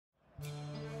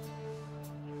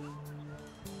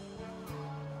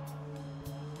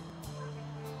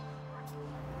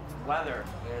weather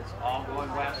is all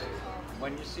going west.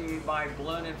 When you see my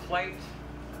balloon inflate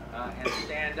and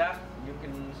stand up, you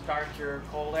can start your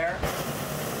cold air.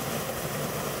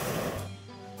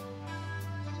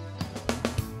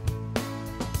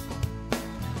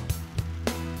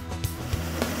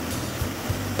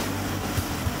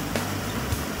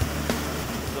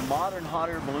 The modern hot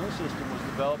air balloon system was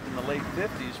developed in the late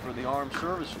 50s for the armed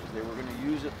services. They were going to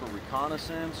use it for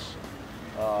reconnaissance.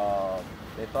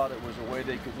 They thought it was a way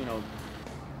they could,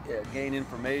 gain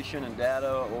information and data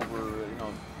over,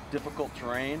 difficult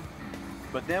terrain.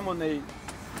 But then when they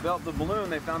developed the balloon,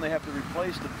 they found they have to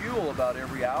replace the fuel about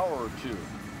every hour or two.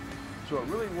 So it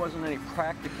really wasn't any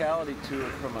practicality to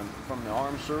it from the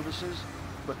armed services,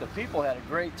 but the people had a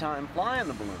great time flying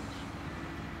the balloons.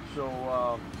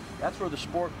 So that's where the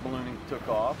sport ballooning took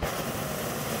off.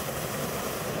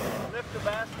 Lift the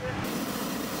basket.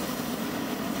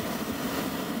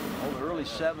 Oh, the early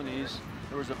 70s,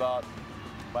 there was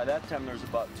by that time there was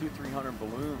about 200-300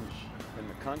 balloons in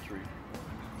the country.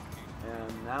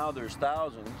 And now there's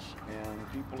thousands,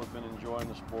 and people have been enjoying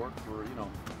the sport for,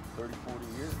 30, 40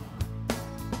 years.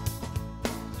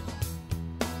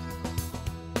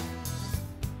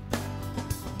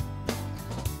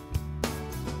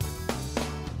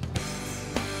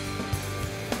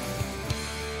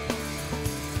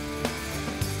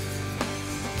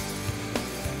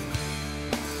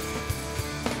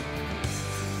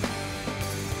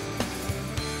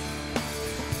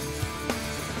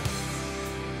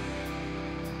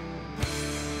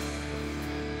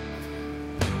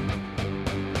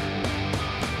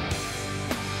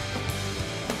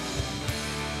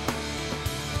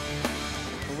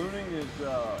 Ballooning is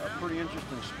a pretty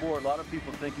interesting sport. A lot of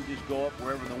people think you just go up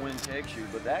wherever the wind takes you,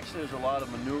 but actually there's a lot of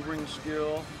maneuvering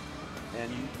skill, and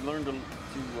you learn to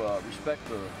respect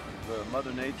the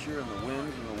Mother Nature and the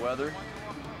winds and the weather,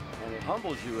 and it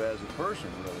humbles you as a person,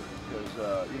 really,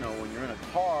 because when you're in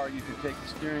a car, you can take the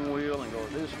steering wheel and go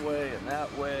this way and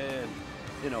that way, and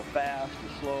fast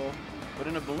or slow. But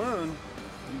in a balloon,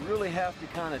 you really have to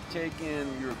kind of take in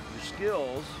your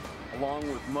skills along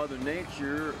with Mother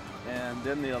Nature and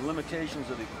then the limitations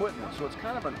of the equipment. So it's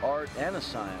kind of an art and a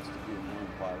science to be a balloon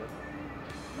pilot.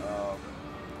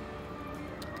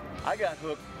 I got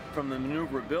hooked from the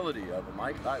maneuverability of them.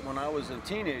 When I was a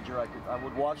teenager, I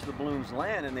would watch the balloons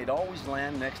land, and they'd always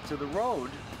land next to the road,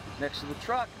 next to the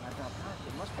truck. And I thought, gosh,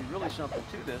 there must be really something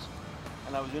to this.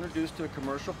 And I was introduced to a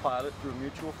commercial pilot through a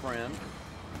mutual friend.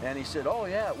 And he said, oh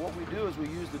yeah, what we do is we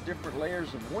use the different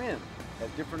layers of wind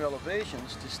at different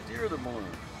elevations to steer the balloon.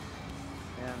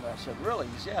 And I said, really?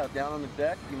 He said, yeah, down on the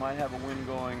deck you might have a wind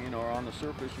going, or on the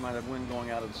surface you might have wind going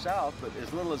out of the south, but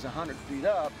as little as 100 feet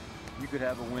up, you could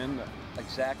have a wind the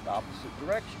exact opposite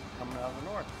direction, coming out of the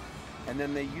north. And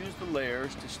then they use the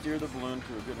layers to steer the balloon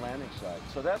to a good landing site.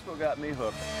 So that's what got me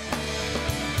hooked.